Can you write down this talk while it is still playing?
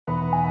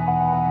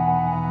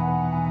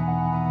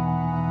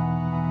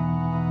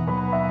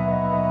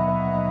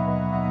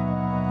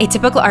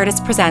Atypical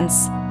Artist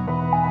presents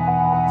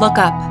Look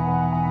Up,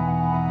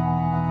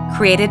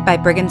 created by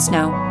Brigham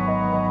Snow.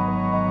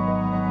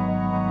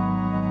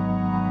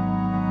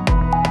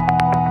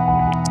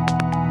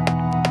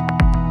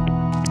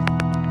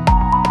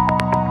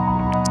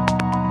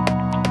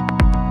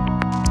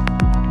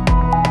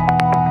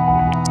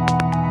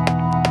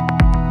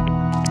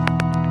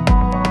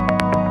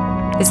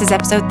 This is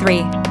episode 3,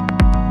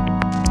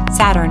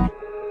 Saturn.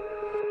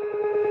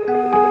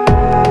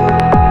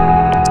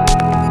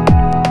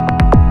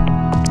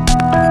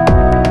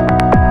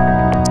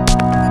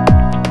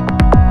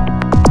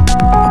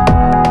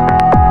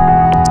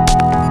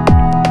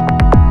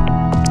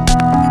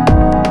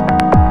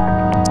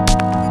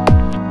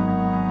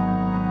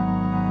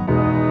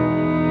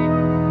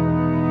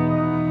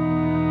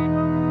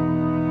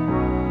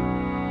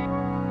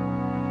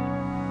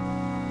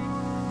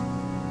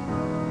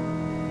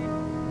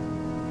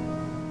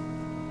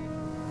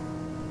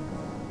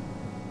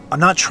 I'm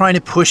not trying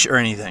to push or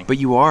anything. But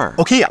you are.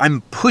 Okay,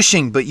 I'm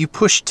pushing, but you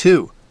push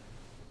too.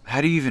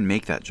 How do you even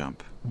make that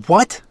jump?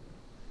 What?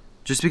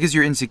 Just because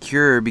you're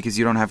insecure because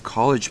you don't have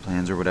college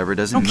plans or whatever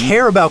doesn't I don't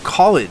care about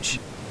college.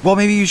 Well,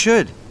 maybe you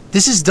should.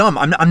 This is dumb.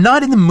 I'm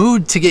not in the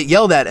mood to get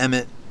yelled at,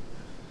 Emmett.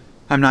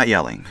 I'm not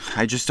yelling.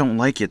 I just don't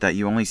like it that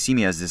you only see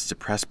me as this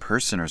depressed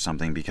person or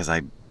something because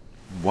I...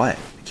 What?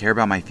 Care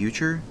about my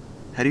future?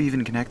 How do you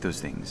even connect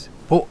those things?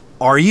 Well,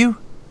 are you?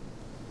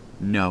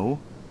 No.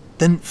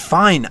 Then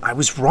fine, I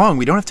was wrong.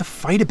 We don't have to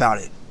fight about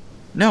it.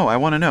 No, I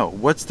want to know.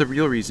 What's the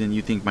real reason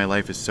you think my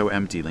life is so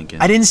empty, Lincoln?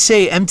 I didn't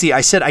say empty.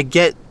 I said I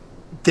get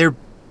there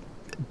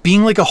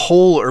being like a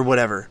hole or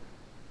whatever.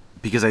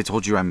 Because I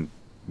told you I'm,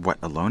 what,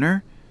 a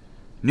loner?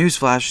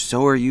 Newsflash,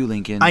 so are you,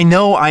 Lincoln. I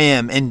know I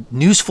am, and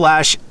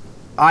newsflash,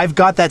 I've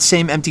got that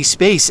same empty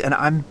space, and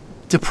I'm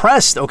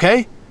depressed,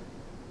 okay?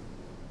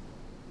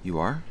 You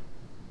are?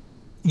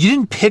 You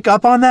didn't pick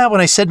up on that when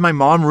I said my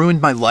mom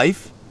ruined my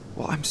life?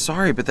 Well, I'm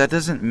sorry, but that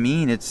doesn't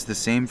mean it's the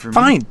same for me.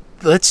 Fine,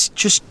 let's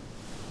just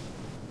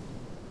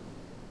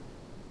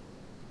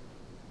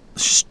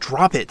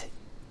drop it.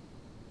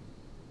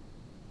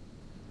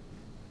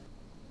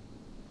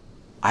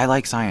 I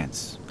like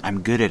science.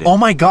 I'm good at it. Oh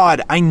my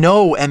God, I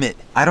know, Emmett.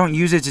 I don't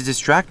use it to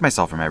distract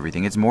myself from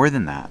everything. It's more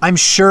than that. I'm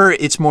sure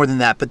it's more than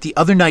that, but the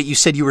other night you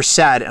said you were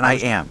sad, and I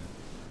am.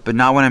 But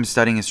not when I'm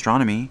studying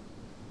astronomy.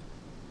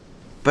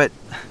 But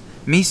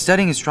me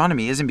studying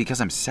astronomy isn't because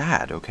I'm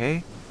sad,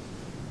 okay?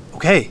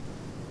 Okay.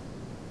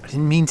 I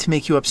didn't mean to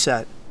make you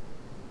upset.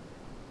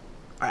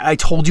 I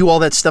told you all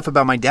that stuff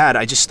about my dad.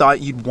 I just thought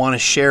you'd want to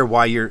share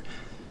why you're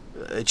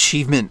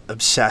achievement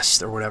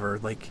obsessed or whatever.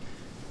 Like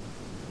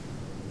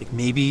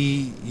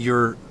maybe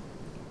you're...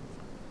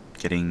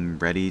 Getting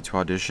ready to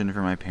audition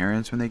for my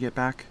parents when they get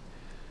back?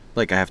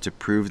 Like I have to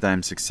prove that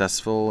I'm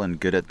successful and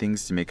good at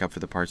things to make up for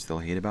the parts they'll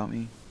hate about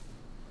me?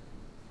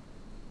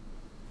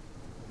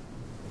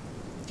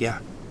 Yeah.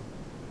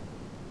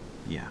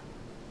 Yeah.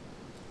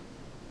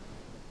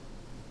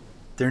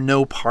 There are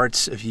no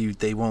parts of you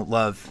they won't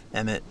love,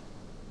 Emmett.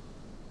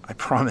 I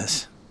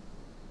promise.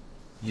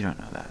 You don't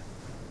know that.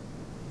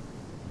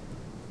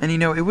 And you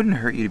know, it wouldn't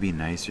hurt you to be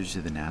nicer to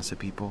the NASA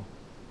people.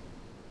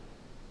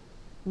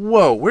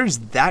 Whoa, where's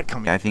that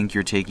coming from? I think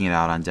you're taking it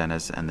out on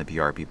Dennis and the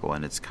PR people,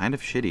 and it's kind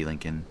of shitty,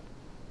 Lincoln.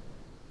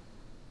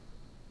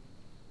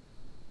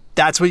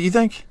 That's what you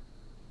think?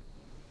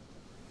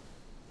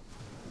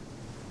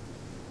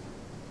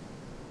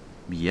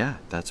 Yeah,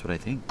 that's what I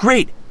think.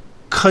 Great,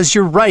 'cause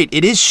you're right,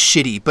 it is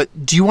shitty,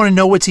 but do you want to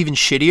know what's even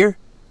shittier?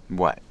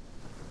 What?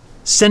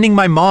 Sending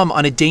my mom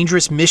on a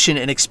dangerous mission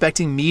and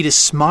expecting me to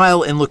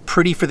smile and look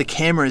pretty for the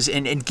cameras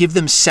and give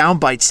them sound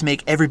bites to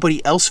make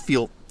everybody else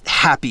feel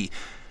happy.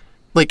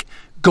 Like,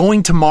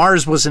 going to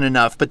Mars wasn't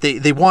enough, but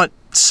they want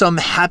some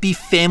happy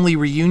family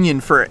reunion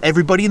for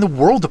everybody in the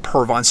world to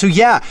perv on. So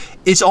yeah,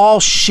 it's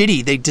all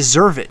shitty. They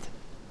deserve it.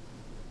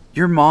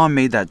 Your mom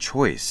made that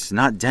choice,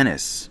 not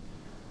Dennis.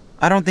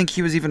 I don't think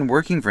he was even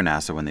working for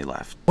NASA when they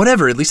left.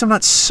 Whatever, at least I'm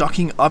not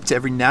sucking up to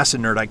every NASA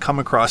nerd I come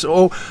across.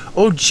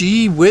 Oh,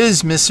 gee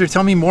whiz, mister,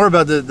 tell me more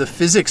about the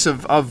physics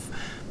of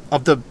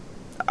the,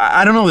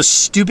 I don't know, the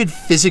stupid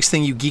physics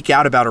thing you geek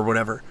out about or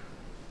whatever.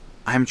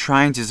 I'm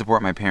trying to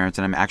support my parents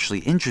and I'm actually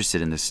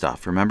interested in this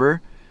stuff,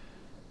 remember?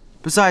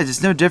 Besides,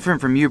 it's no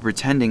different from you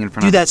pretending in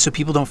front of... Do that so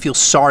people don't feel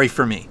sorry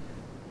for me.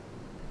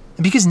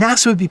 And because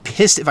NASA would be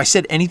pissed if I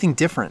said anything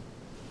different.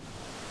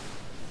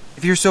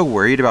 If you're so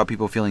worried about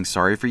people feeling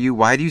sorry for you,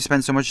 why do you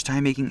spend so much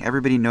time making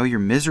everybody know you're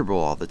miserable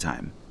all the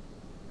time?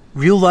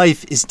 Real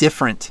life is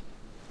different.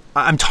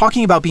 I'm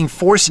talking about being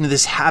forced into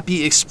this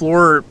happy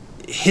explorer,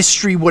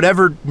 history,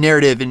 whatever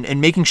narrative and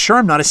making sure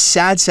I'm not a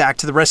sad sack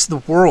to the rest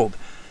of the world.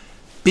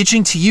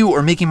 Bitching to you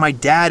or making my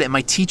dad and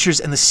my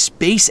teachers and the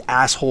space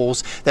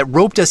assholes that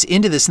roped us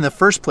into this in the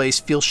first place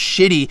feel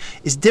shitty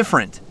is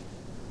different.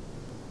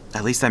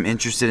 At least I'm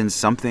interested in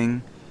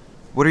something.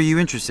 What are you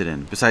interested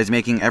in, besides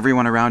making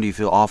everyone around you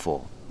feel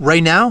awful?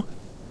 Right now?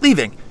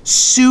 Leaving.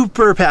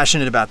 Super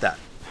passionate about that.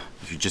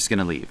 You're just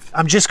gonna leave.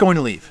 I'm just going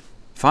to leave.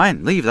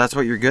 Fine, leave. That's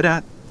what you're good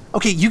at.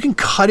 Okay, you can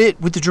cut it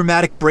with the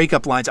dramatic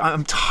breakup lines.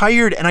 I'm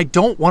tired and I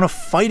don't want to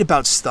fight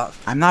about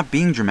stuff. I'm not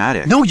being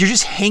dramatic. No, you're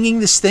just hanging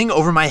this thing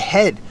over my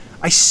head.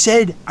 I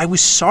said I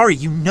was sorry.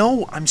 You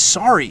know I'm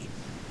sorry.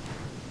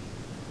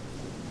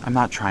 I'm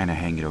not trying to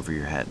hang it over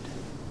your head.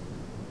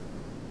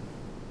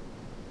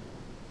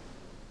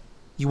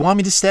 You want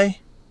me to stay?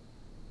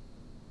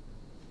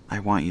 I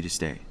want you to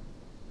stay.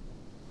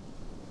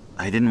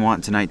 I didn't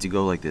want tonight to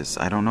go like this.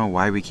 I don't know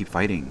why we keep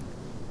fighting.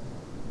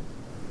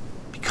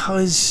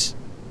 Because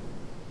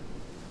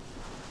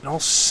it all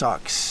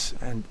sucks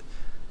and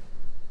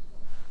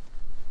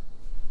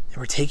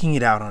we're taking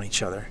it out on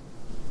each other.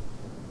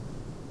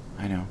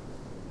 I know.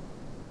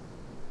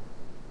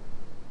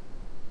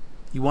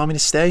 You want me to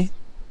stay?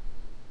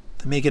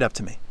 Then make it up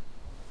to me.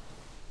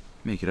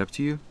 Make it up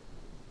to you?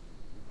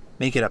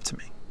 Make it up to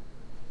me.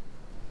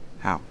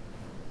 How?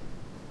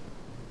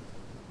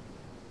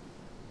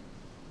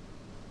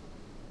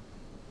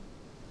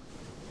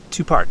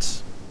 Two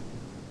parts.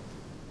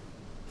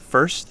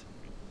 First,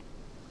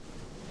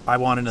 I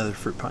want another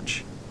fruit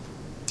punch.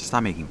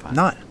 Stop making fun.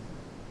 Not.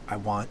 I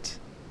want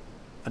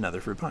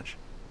another fruit punch.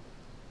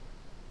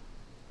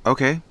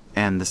 Okay,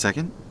 and the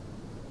second?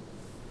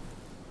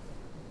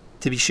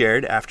 To be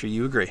shared after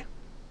you agree.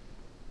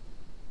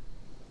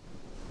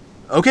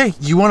 Okay,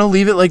 you want to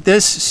leave it like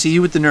this? See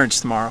you with the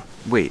nerds tomorrow.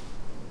 Wait.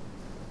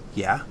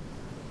 Yeah?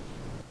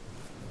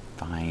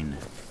 Fine.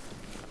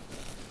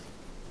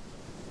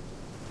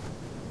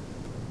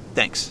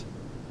 Thanks.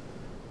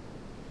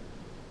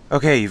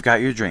 Okay, you've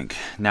got your drink.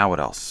 Now what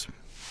else?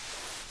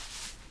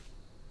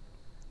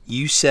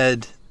 You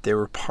said there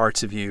were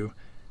parts of you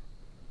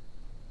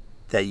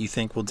that you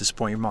think will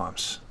disappoint your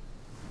moms.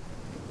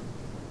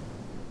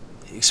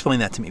 Explain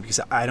that to me because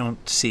I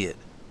don't see it.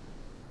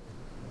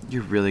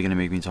 You're really gonna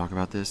make me talk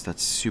about this?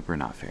 That's super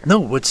not fair. No,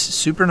 what's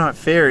super not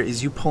fair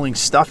is you pulling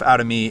stuff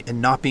out of me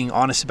and not being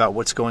honest about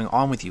what's going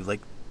on with you.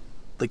 Like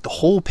the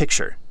whole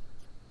picture.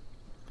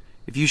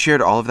 If you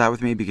shared all of that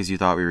with me because you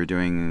thought we were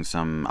doing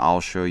some I'll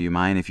show you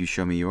mine if you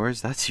show me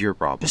yours, that's your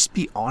problem. Just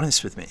be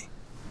honest with me.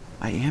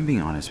 I am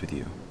being honest with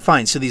you.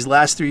 Fine, so these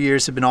last 3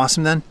 years have been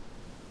awesome then?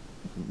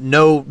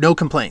 No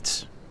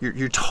complaints.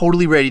 You're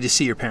totally ready to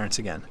see your parents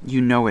again.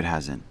 You know it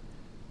hasn't.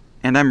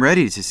 And I'm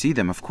ready to see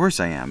them, of course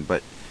I am,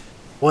 but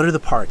What are the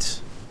parts?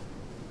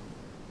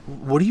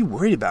 What are you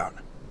worried about?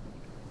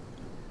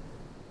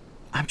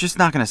 I'm just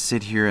not gonna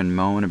sit here and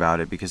moan about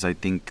it because I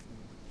think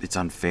it's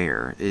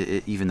unfair,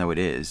 even though it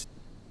is.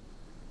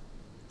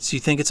 So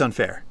you think it's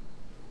unfair?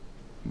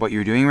 What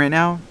you're doing right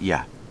now?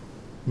 Yeah.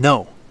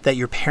 No, that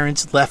your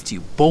parents left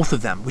you, both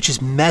of them, which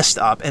is messed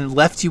up, and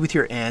left you with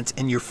your aunt,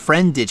 and your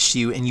friend ditched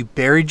you, and you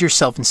buried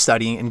yourself in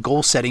studying and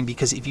goal setting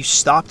because if you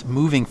stopped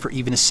moving for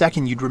even a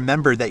second, you'd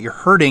remember that you're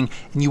hurting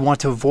and you want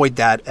to avoid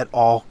that at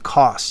all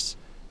costs.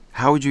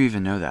 How would you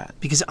even know that?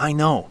 Because I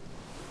know.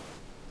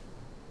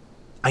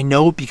 I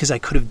know because I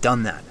could have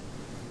done that.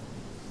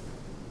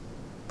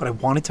 But I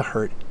wanted to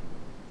hurt,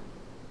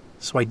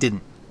 so I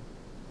didn't.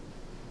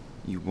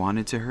 You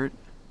wanted to hurt?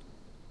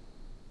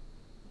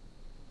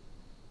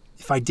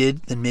 If I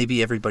did, then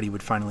maybe everybody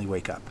would finally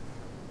wake up.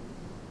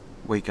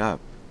 Wake up.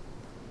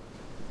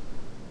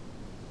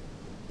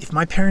 If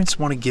my parents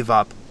want to give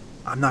up,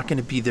 I'm not going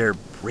to be their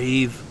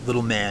brave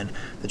little man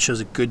that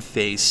shows a good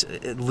face,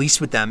 at least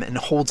with them, and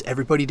holds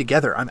everybody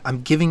together.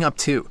 I'm giving up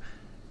too.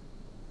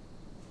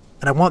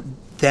 And I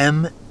want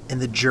them and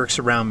the jerks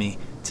around me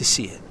to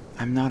see it.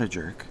 I'm not a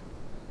jerk.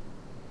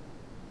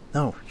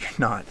 No, you're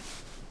not.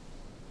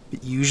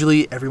 But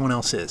usually everyone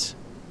else is.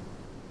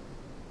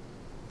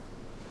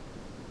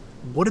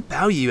 What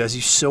about you has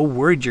you so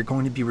worried you're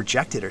going to be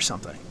rejected or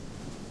something?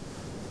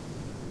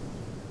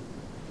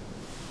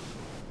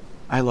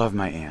 I love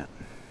my aunt,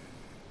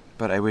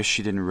 but I wish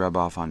she didn't rub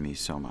off on me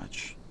so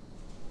much.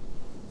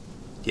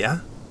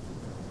 Yeah?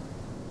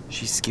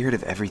 She's scared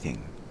of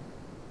everything.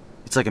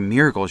 It's like a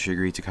miracle she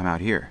agreed to come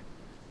out here.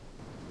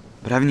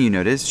 But haven't you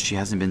noticed she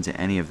hasn't been to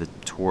any of the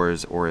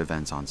tours or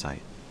events on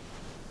site?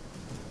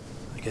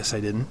 I guess I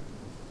didn't.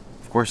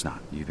 Of course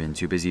not. You've been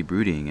too busy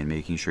brooding and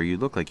making sure you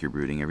look like you're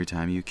brooding every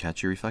time you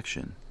catch your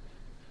reflection.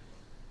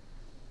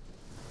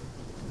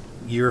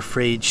 You're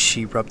afraid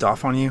she rubbed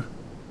off on you?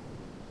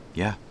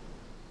 Yeah.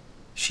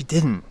 She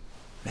didn't,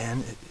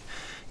 man.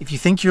 If you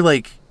think you're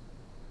like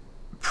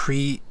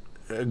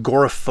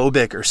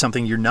agoraphobic or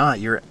something, you're not.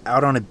 You're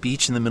out on a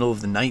beach in the middle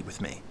of the night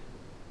with me.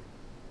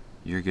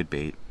 You're good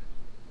bait.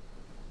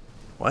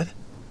 What?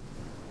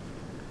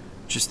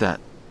 Just that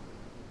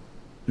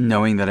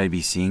knowing that I'd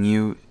be seeing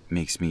you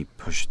makes me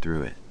push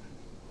through it.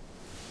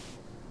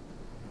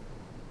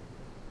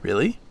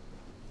 Really?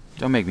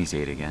 Don't make me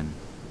say it again.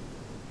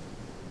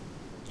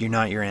 You're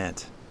not your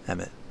aunt,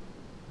 Emmett.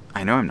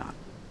 I know I'm not,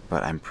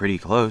 but I'm pretty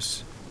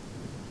close.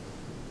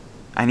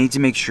 I need to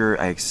make sure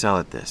I excel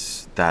at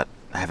this, that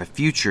I have a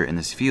future in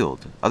this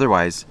field.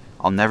 Otherwise,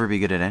 I'll never be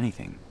good at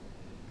anything.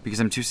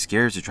 Because I'm too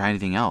scared to try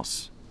anything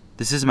else.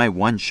 This is my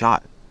one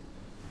shot.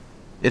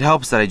 It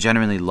helps that I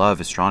genuinely love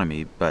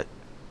astronomy, but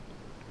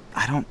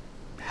I don't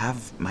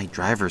have my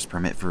driver's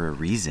permit for a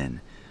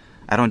reason.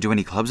 I don't do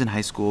any clubs in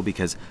high school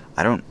because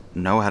I don't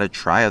know how to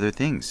try other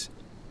things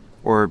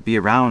or be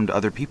around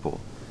other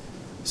people.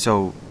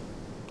 So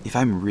if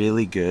I'm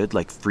really good,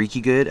 like freaky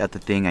good at the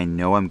thing I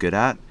know I'm good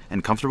at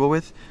and comfortable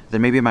with,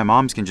 then maybe my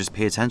moms can just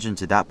pay attention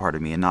to that part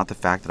of me and not the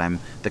fact that I'm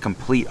the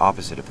complete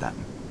opposite of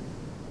them.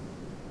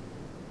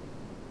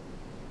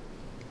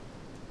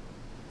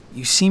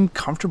 You seem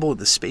comfortable at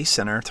the Space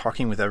Center,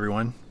 talking with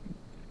everyone,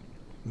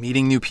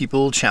 meeting new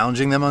people,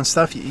 challenging them on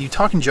stuff. You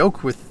talk and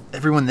joke with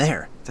everyone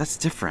there. That's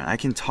different. I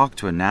can talk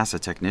to a NASA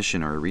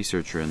technician or a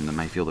researcher in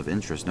my field of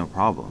interest, no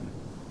problem.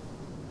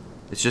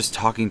 It's just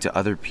talking to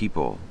other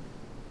people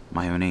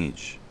my own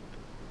age.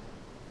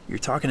 You're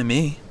talking to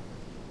me.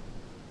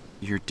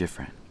 You're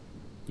different.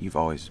 You've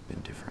always been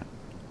different.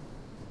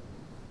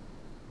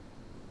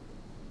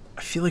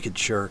 I feel like a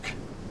jerk.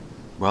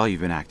 Well,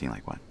 you've been acting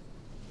like one.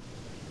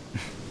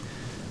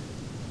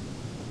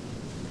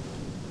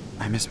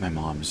 I miss my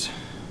moms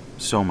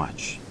so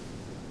much.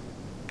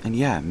 And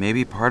yeah,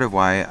 maybe part of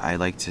why I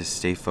like to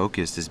stay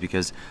focused is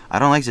because I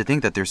don't like to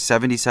think that they're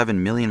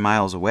 77 million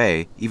miles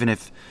away, even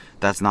if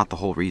that's not the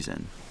whole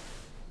reason.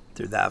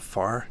 They're that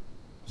far?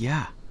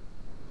 Yeah.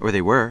 Or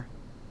they were.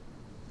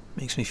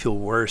 Makes me feel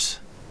worse.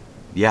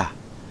 Yeah.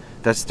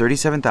 That's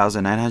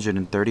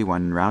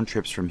 37,931 round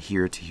trips from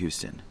here to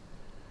Houston.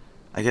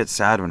 I get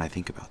sad when I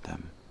think about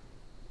them.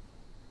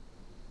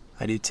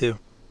 I do too.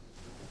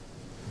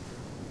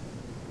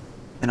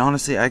 And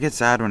honestly, I get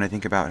sad when I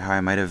think about how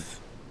I might have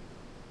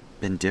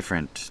been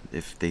different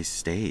if they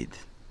stayed.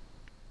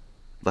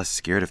 Less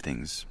scared of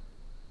things.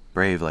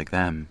 Brave like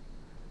them.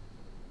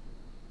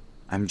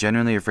 I'm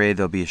genuinely afraid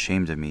they'll be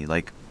ashamed of me.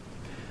 Like,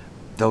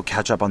 they'll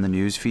catch up on the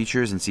news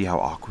features and see how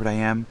awkward I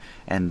am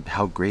and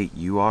how great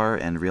you are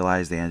and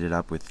realize they ended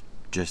up with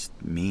just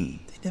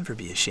me. They'd never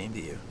be ashamed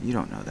of you. You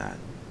don't know that.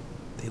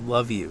 They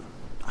love you.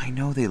 I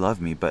know they love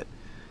me, but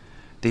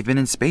they've been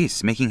in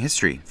space making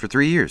history for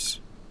 3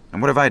 years.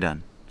 And what have I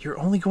done? You're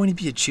only going to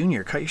be a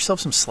junior. Cut yourself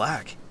some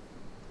slack.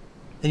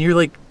 And you're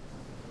like,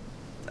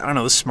 I don't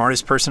know, the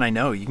smartest person I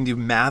know. You can do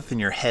math in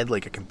your head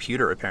like a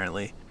computer,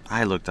 apparently.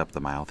 I looked up the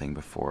mile thing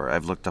before.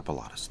 I've looked up a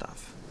lot of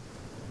stuff.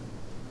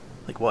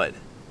 Like what?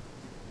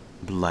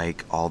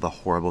 Like all the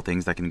horrible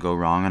things that can go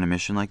wrong on a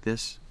mission like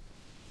this.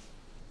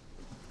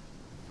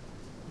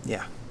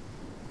 Yeah,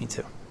 me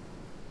too.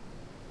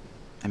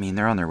 I mean,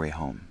 they're on their way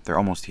home. They're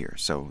almost here,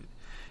 so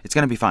it's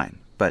gonna be fine.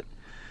 But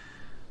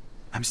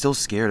I'm still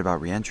scared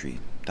about re-entry.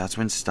 That's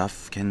when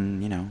stuff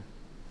can,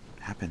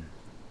 happen.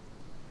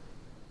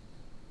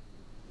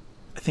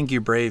 I think you're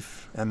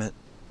brave, Emmett.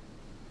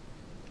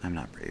 I'm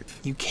not brave.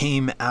 You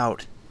came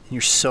out, and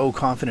you're so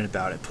confident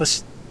about it.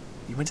 Plus,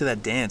 you went to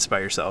that dance by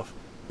yourself.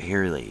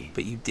 Barely.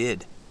 But you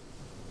did.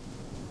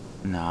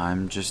 No,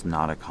 I'm just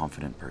not a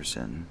confident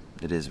person.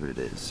 It is what it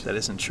is. That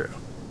isn't true.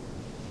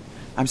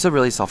 I'm still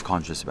really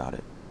self-conscious about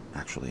it,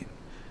 actually.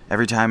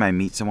 Every time I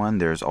meet someone,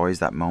 there's always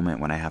that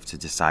moment when I have to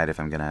decide if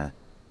I'm gonna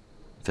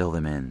fill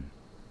them in.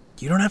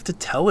 You don't have to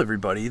tell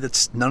everybody.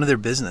 That's none of their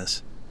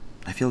business.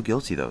 I feel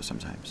guilty, though,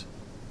 sometimes.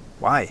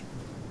 Why?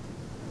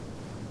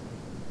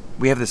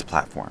 We have this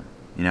platform,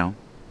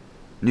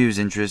 news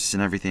interests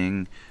and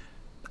everything.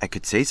 I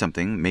could say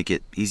something, make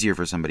it easier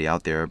for somebody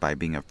out there by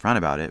being upfront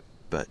about it,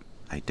 but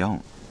I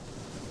don't.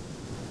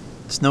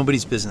 It's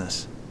nobody's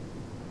business.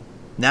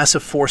 NASA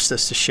forced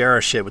us to share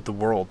our shit with the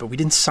world, but we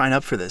didn't sign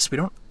up for this. We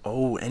don't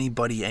owe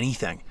anybody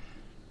anything.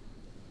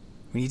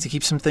 We need to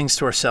keep some things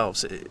to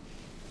ourselves.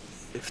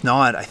 If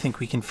not, I think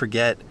we can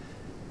forget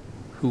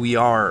who we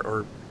are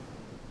or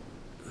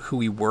who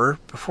we were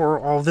before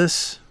all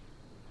this.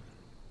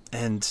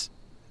 And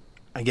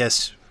I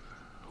guess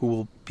who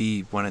we'll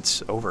be when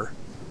it's over.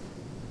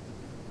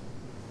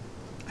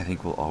 I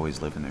think we'll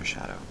always live in their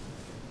shadow.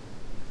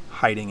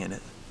 Hiding in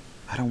it.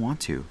 I don't want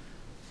to.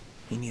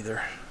 Me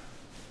neither.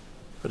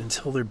 But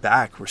until they're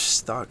back, we're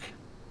stuck.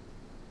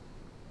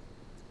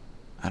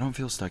 I don't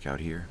feel stuck out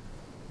here.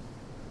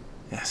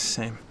 Yeah,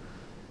 same.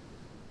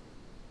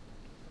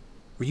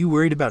 Were you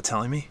worried about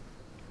telling me?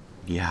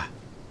 Yeah.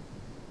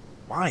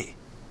 Why?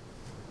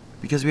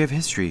 Because we have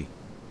history.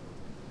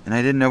 And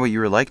I didn't know what you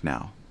were like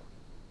now.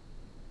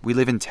 We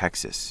live in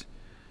Texas.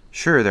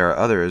 Sure, there are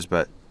others,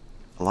 but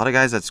a lot of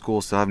guys at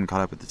school still haven't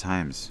caught up with the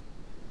times.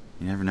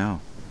 You never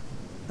know.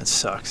 That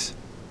sucks.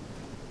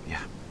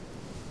 Yeah.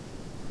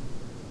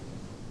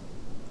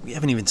 We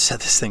haven't even set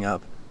this thing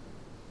up.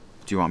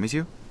 Do you want me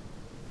to?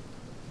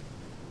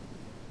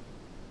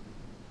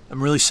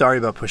 I'm really sorry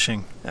about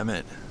pushing,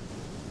 Emmett.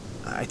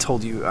 I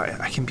told you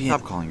I can be...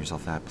 Stop calling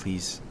yourself that,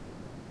 please.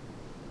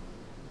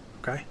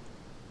 Okay.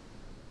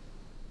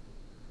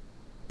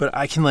 But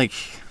I can,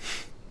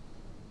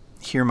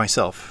 hear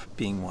myself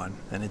being one,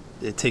 and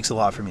it takes a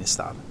lot for me to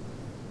stop.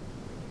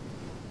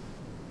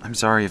 I'm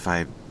sorry if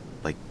I,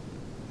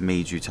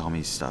 made you tell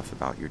me stuff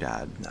about your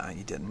dad. Nah,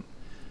 you didn't.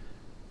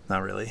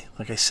 Not really.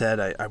 Like I said,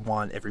 I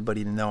want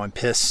everybody to know I'm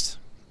pissed.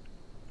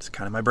 It's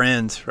kind of my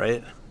brand,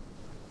 right?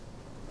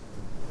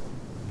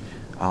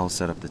 I'll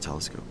set up the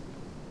telescope.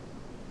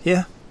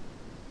 Yeah.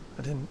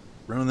 I didn't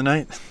ruin the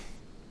night.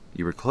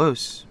 You were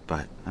close,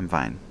 but I'm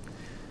fine.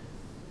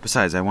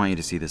 Besides, I want you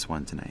to see this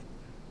one tonight.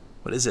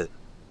 What is it?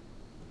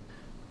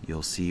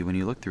 You'll see when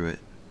you look through it.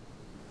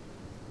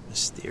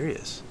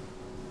 Mysterious.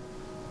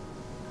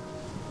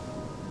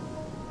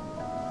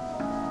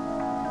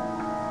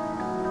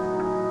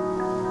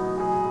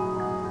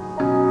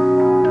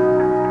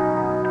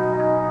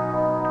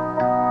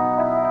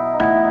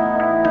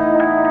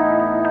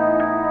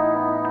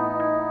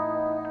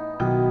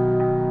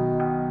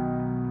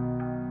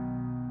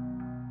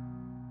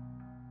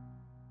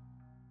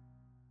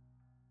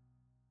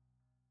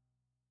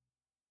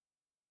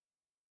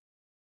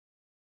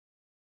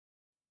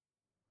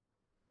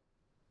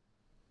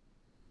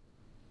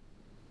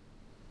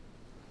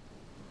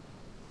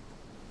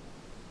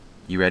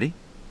 You ready?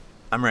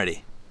 I'm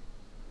ready.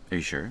 Are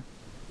you sure?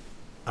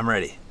 I'm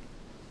ready.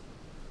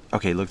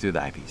 Okay, look through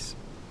the eyepiece.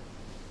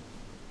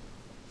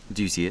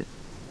 Do you see it?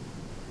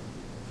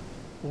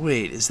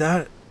 Wait, is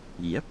that...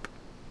 Yep.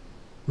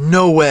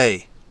 No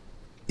way.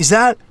 Is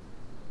that...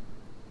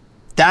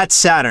 That's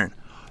Saturn.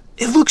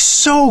 It looks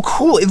so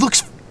cool. It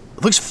looks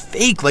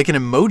fake, like an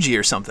emoji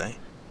or something.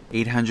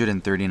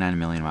 839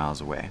 million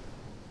miles away.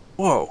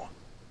 Whoa.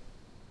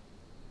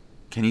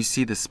 Can you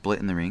see the split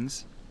in the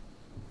rings?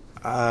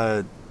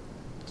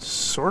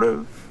 Sort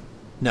of?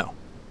 No.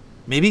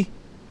 Maybe?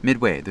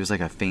 Midway, there's like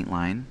a faint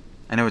line.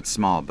 I know it's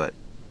small, but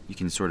you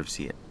can sort of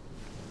see it.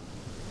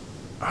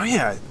 Oh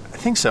yeah, I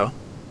think so.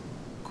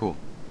 Cool.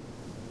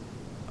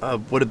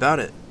 What about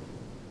it?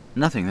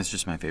 Nothing, that's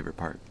just my favorite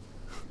part.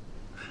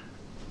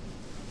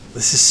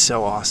 This is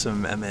so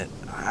awesome, Emmett.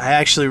 I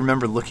actually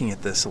remember looking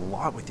at this a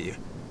lot with you.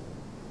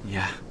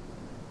 Yeah,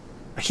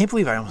 I can't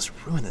believe I almost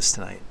ruined this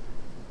tonight.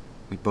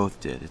 we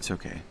both did. It's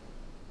okay.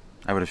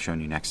 I would have shown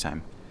you next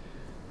time.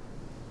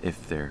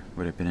 If there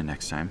would have been a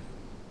next time.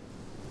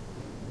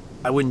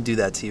 I wouldn't do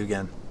that to you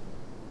again.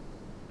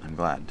 I'm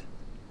glad.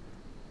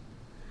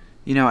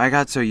 You know, I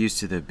got so used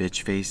to the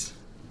bitch face.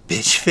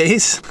 Bitch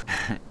face?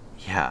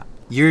 Yeah,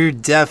 You're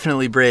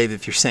definitely brave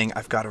if you're saying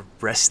I've got a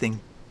resting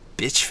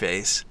bitch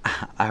face.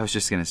 I was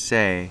just gonna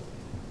say,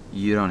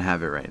 you don't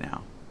have it right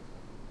now.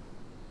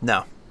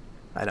 No,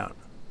 I don't.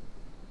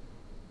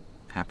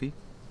 Happy?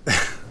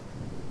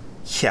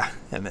 Yeah,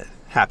 Emmett.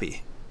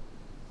 Happy.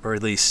 Or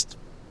at least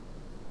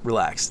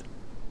relaxed.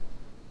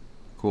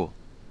 Cool.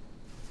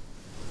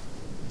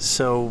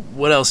 So,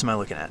 what else am I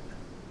looking at?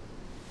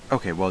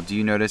 Okay, well, do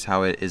you notice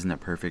how it isn't a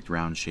perfect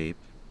round shape?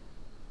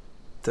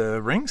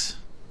 The rings?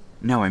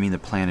 No, I mean the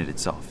planet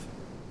itself.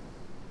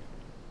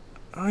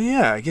 Oh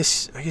yeah, I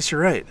guess you're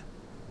right.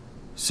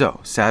 So,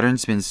 Saturn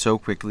spins so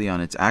quickly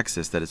on its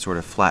axis that it sort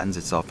of flattens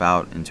itself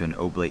out into an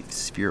oblate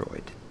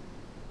spheroid.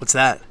 What's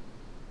that?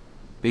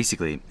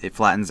 Basically, it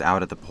flattens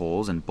out at the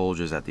poles and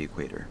bulges at the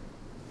equator.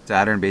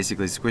 Saturn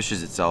basically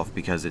squishes itself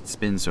because it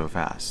spins so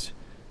fast.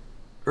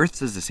 Earth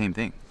does the same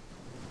thing.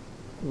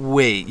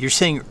 Wait, you're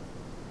saying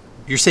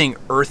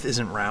Earth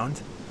isn't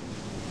round?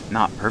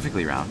 Not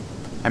perfectly round.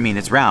 I mean,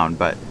 it's round,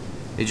 but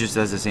it just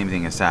does the same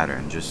thing as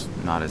Saturn, just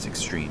not as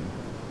extreme.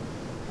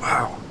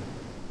 Wow.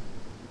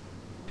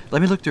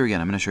 Let me look through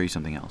again. I'm going to show you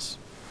something else.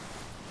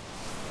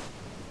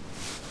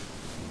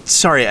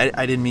 Sorry,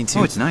 I didn't mean to.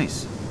 Oh, it's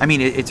nice. I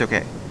mean, it's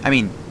okay. I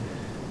mean,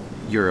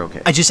 you're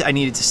okay. I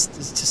needed to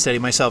steady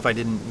myself. I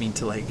didn't mean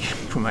to like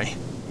put my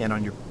hand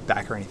on your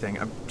back or anything.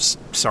 I'm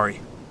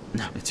sorry.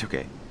 No, it's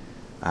okay.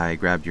 I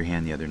grabbed your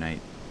hand the other night.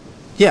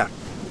 Yeah,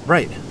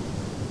 right.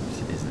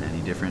 Isn't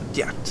any different?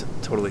 Yeah,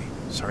 totally.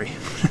 Sorry.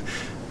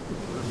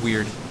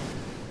 Weird.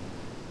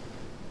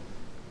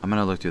 I'm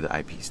going to look through the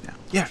eyepiece now.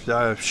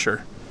 Yeah,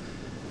 sure.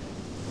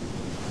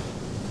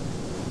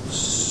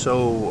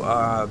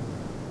 So,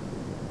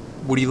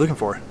 what are you looking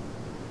for?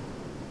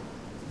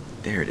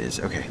 There it is.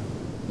 Okay.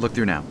 Look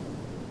through now.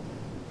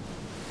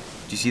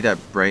 Do you see that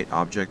bright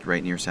object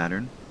right near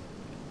Saturn?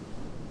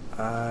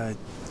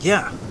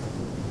 Yeah,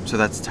 So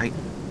that's Titan.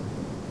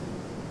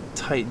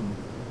 Titan.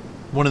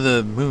 One of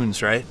the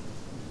moons, right?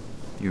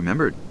 You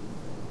remembered.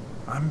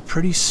 I'm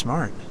pretty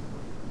smart.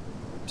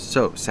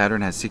 So,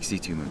 Saturn has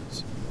 62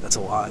 moons. That's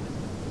a lot.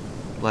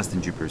 Less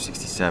than Jupiter's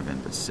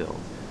 67, but still.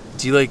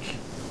 Do you,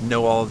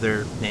 know all of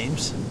their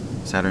names?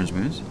 Saturn's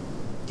moons?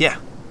 Yeah.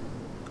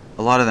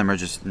 A lot of them are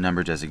just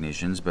number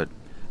designations, but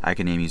I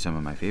can name you some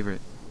of my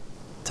favorite.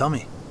 Tell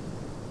me.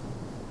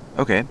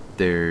 Okay,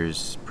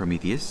 there's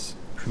Prometheus.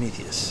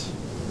 Prometheus.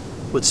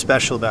 What's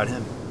special about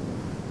him?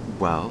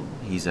 Well,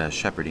 he's a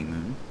shepherding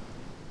moon.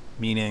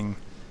 Meaning...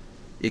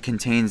 It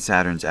contains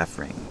Saturn's F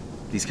ring.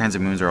 These kinds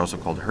of moons are also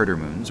called herder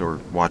moons or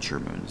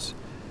watcher moons.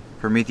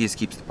 Prometheus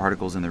keeps the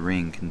particles in the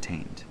ring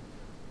contained.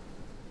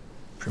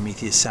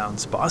 Prometheus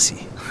sounds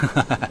bossy.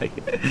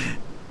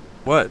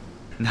 What?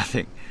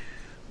 Nothing.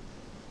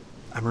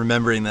 I'm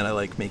remembering that I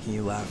like making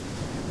you laugh.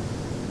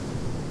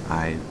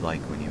 I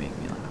like when you make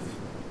me laugh.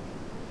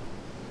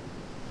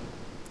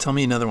 Tell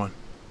me another one.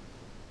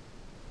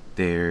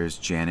 There's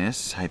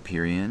Janus,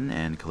 Hyperion,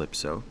 and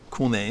Calypso.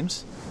 Cool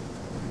names.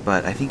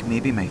 But I think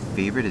maybe my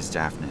favorite is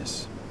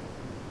Daphnis.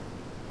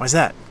 Why's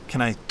that?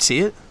 Can I see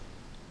it?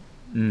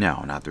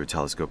 No, not through a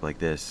telescope like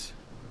this.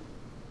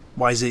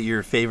 Why is it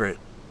your favorite?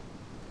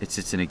 It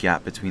sits in a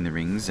gap between the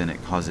rings and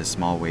it causes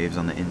small waves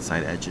on the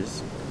inside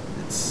edges.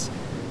 Its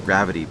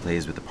gravity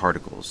plays with the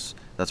particles.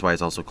 That's why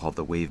it's also called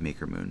the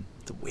Wavemaker moon.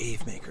 The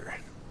Wavemaker.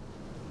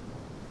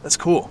 That's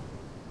cool.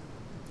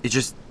 It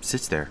just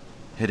sits there,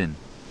 hidden.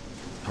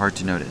 Hard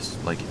to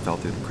notice, like it fell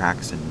through the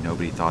cracks and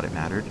nobody thought it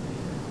mattered.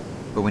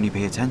 But when you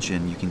pay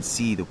attention, you can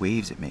see the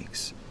waves it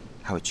makes,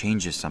 how it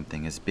changes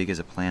something as big as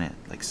a planet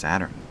like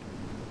Saturn.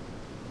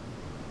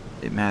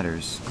 It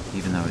matters,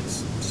 even though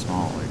it's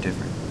small or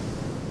different.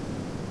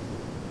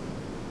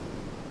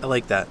 I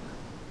like that.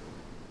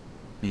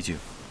 Me too.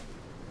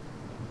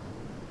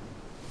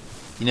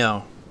 You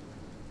know,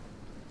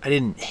 I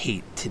didn't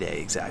hate today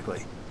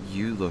exactly.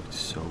 You looked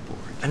so bored.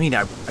 I mean,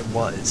 I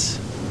was,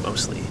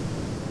 mostly.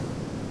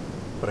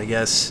 But I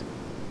guess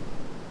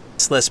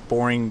it's less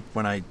boring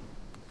when I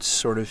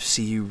sort of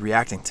see you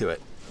reacting to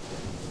it.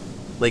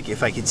 Like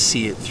if I could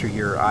see it through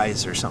your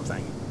eyes or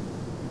something.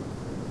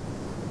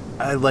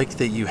 I like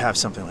that you have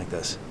something like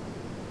this.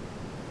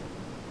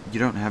 You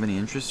don't have any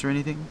interests or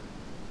anything?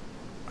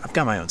 I've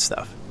got my own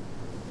stuff.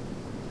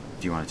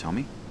 Do you want to tell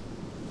me?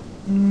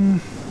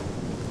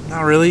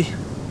 Not really.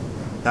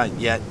 Not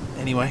yet,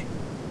 anyway.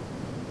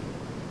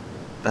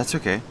 That's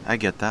okay. I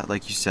get that.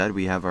 Like you said,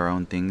 we have our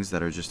own things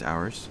that are just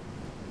ours.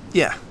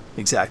 Yeah,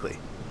 exactly.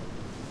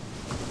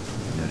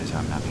 Notice how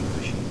I'm not being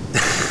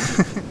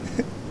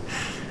pushy.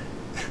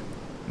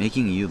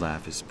 Making you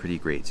laugh is pretty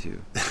great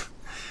too.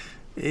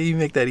 You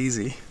make that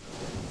easy.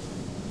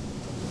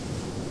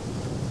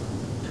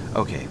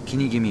 Okay, can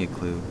you give me a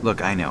clue?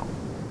 Look, I know,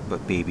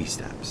 but baby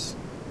steps.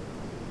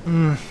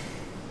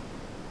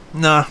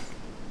 Nah,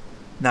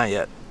 not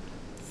yet.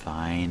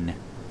 Fine.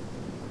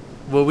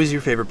 What was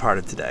your favorite part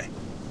of today?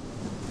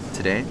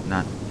 Today,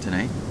 not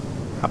tonight?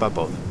 How about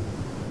both?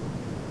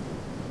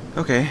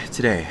 Okay,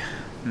 today.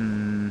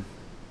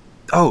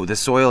 Oh, the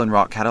soil and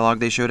rock catalog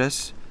they showed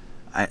us?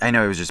 I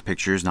know it was just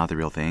pictures, not the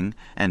real thing,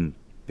 and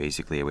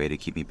basically a way to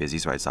keep me busy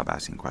so I'd stop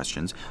asking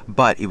questions,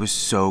 but it was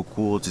so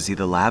cool to see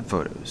the lab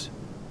photos.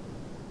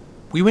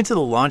 We went to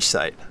the launch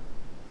site,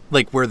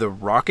 like where the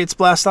rockets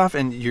blast off,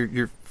 and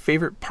your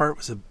favorite part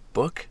was a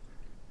book?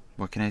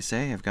 What can I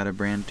say? I've got a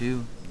brand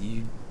too.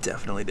 You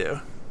definitely do.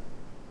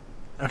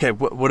 Okay,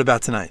 what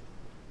about tonight?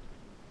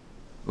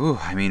 Ooh,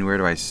 I mean, where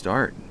do I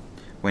start?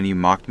 When you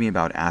mocked me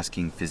about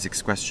asking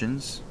physics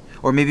questions?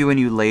 Or maybe when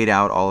you laid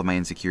out all of my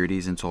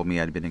insecurities and told me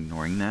I'd been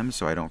ignoring them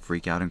so I don't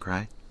freak out and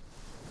cry?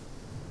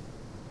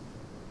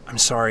 I'm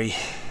sorry.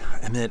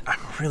 Emmett, I'm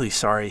really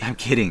sorry. I'm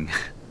kidding.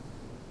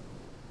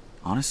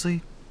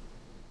 Honestly,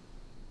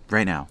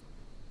 right now,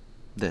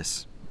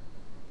 this.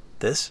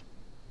 This?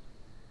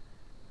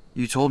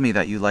 You told me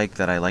that you like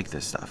that I like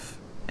this stuff,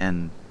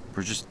 and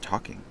we're just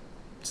talking.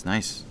 It's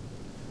nice.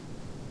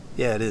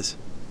 Yeah, it is.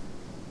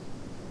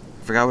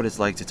 I forgot what it's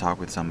like to talk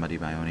with somebody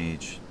my own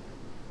age.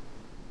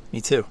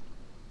 Me too.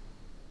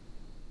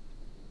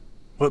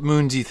 What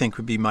moon do you think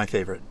would be my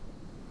favorite?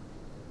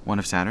 One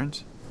of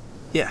Saturn's?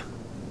 Yeah.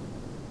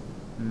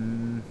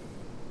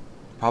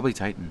 Probably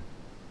Titan.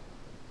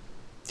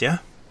 Yeah?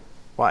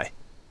 Why?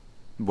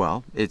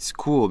 Well, it's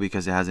cool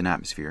because it has an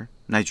atmosphere,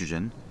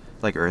 nitrogen,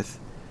 like Earth.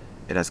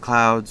 It has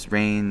clouds,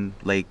 rain,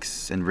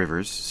 lakes, and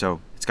rivers,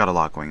 so it's got a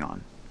lot going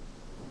on.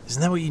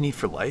 Isn't that what you need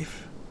for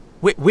life?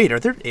 Wait, are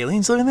there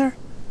aliens living there?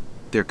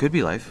 There could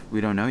be life.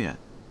 We don't know yet.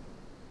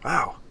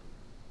 Wow.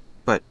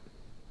 But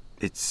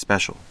it's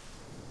special.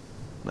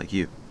 Like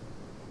you.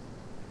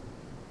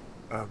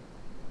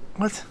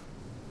 What?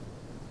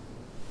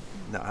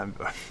 No, I'm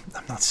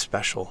not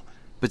special.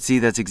 But see,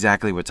 that's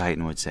exactly what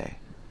Titan would say.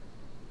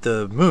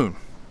 The moon.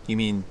 You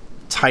mean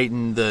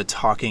Titan, the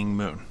talking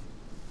moon?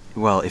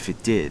 Well, if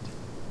it did.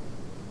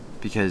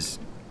 Because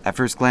at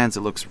first glance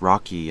it looks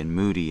rocky and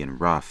moody and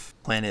rough.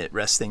 Planet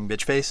resting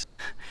bitch face?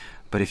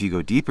 But if you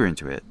go deeper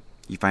into it,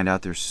 you find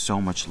out there's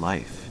so much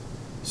life.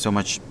 So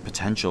much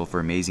potential for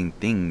amazing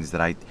things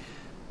that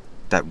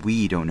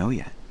we don't know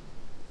yet.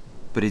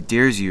 But it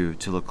dares you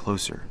to look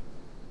closer.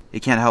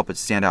 It can't help but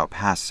stand out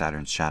past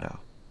Saturn's shadow.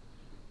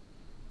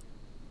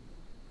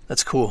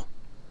 That's cool.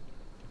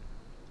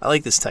 I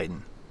like this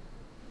Titan.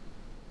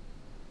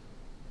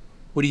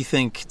 What do you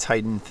think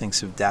Titan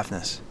thinks of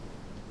Daphnis?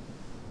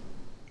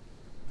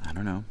 I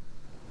don't know.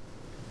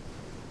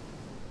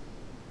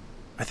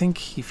 I think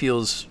he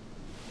feels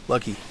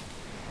lucky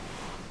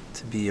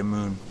to be a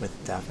moon with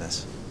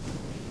Daphnis.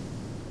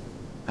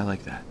 I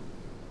like that.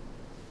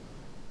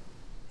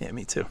 Yeah,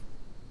 me too.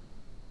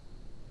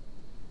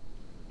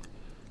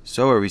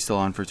 So, are we still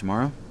on for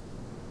tomorrow?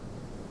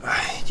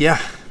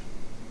 Yeah.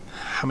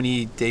 How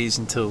many days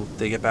until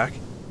they get back?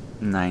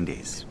 9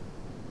 days.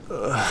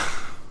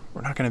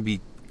 We're not going to be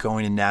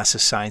going to NASA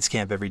science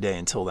camp every day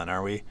until then,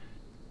 are we?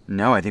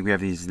 No, I think we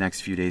have these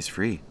next few days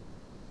free.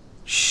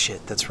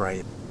 Shit, that's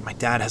right. My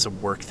dad has a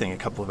work thing a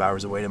couple of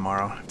hours away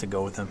tomorrow. I have to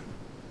go with him.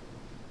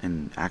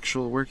 An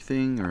actual work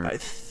thing, or? I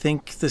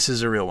think this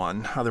is a real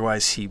one.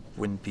 Otherwise, he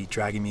wouldn't be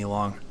dragging me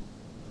along.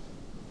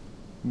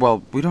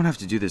 Well, we don't have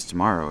to do this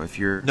tomorrow if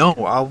you're... No,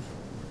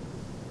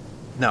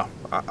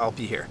 I'll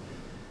be here.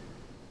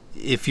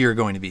 If you're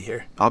going to be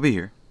here. I'll be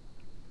here.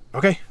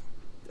 Okay.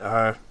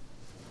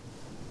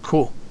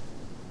 Cool.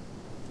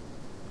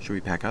 Should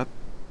we pack up?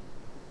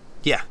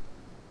 Yeah.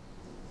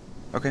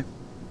 Okay.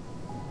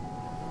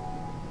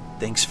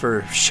 Thanks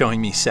for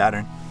showing me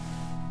Saturn.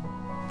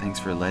 Thanks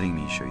for letting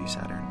me show you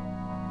Saturn.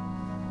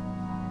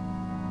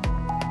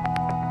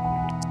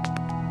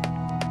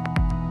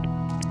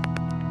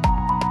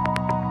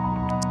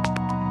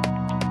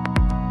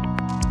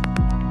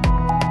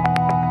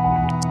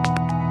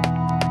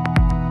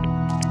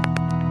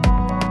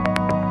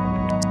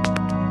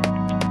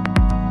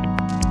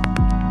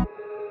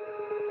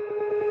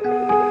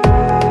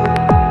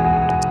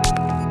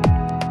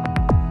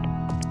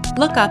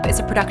 Look Up is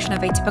a production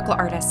of Atypical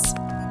Artists.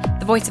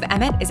 The voice of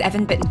Emmett is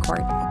Evan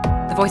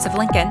Bittencourt. The voice of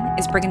Lincoln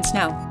is Briggan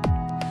Snow.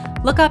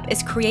 Look Up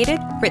is created,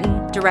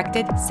 written,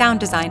 directed,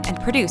 sound designed,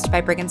 and produced by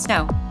Briggan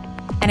Snow,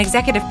 and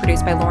executive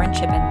produced by Lauren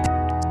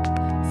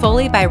Shipman.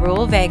 Foley by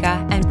Raul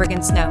Vega and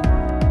Briggan Snow.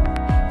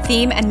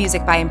 Theme and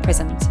music by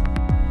Imprisoned.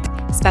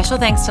 Special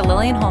thanks to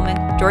Lillian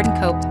Holman, Jordan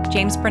Cope,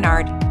 James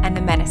Bernard, and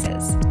The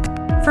Menaces.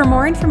 For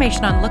more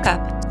information on Look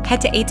Up,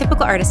 head to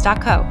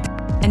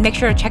atypicalartist.co and make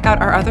sure to check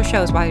out our other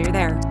shows while you're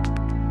there.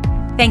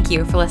 Thank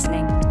you for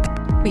listening.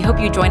 We hope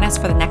you join us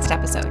for the next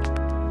episode.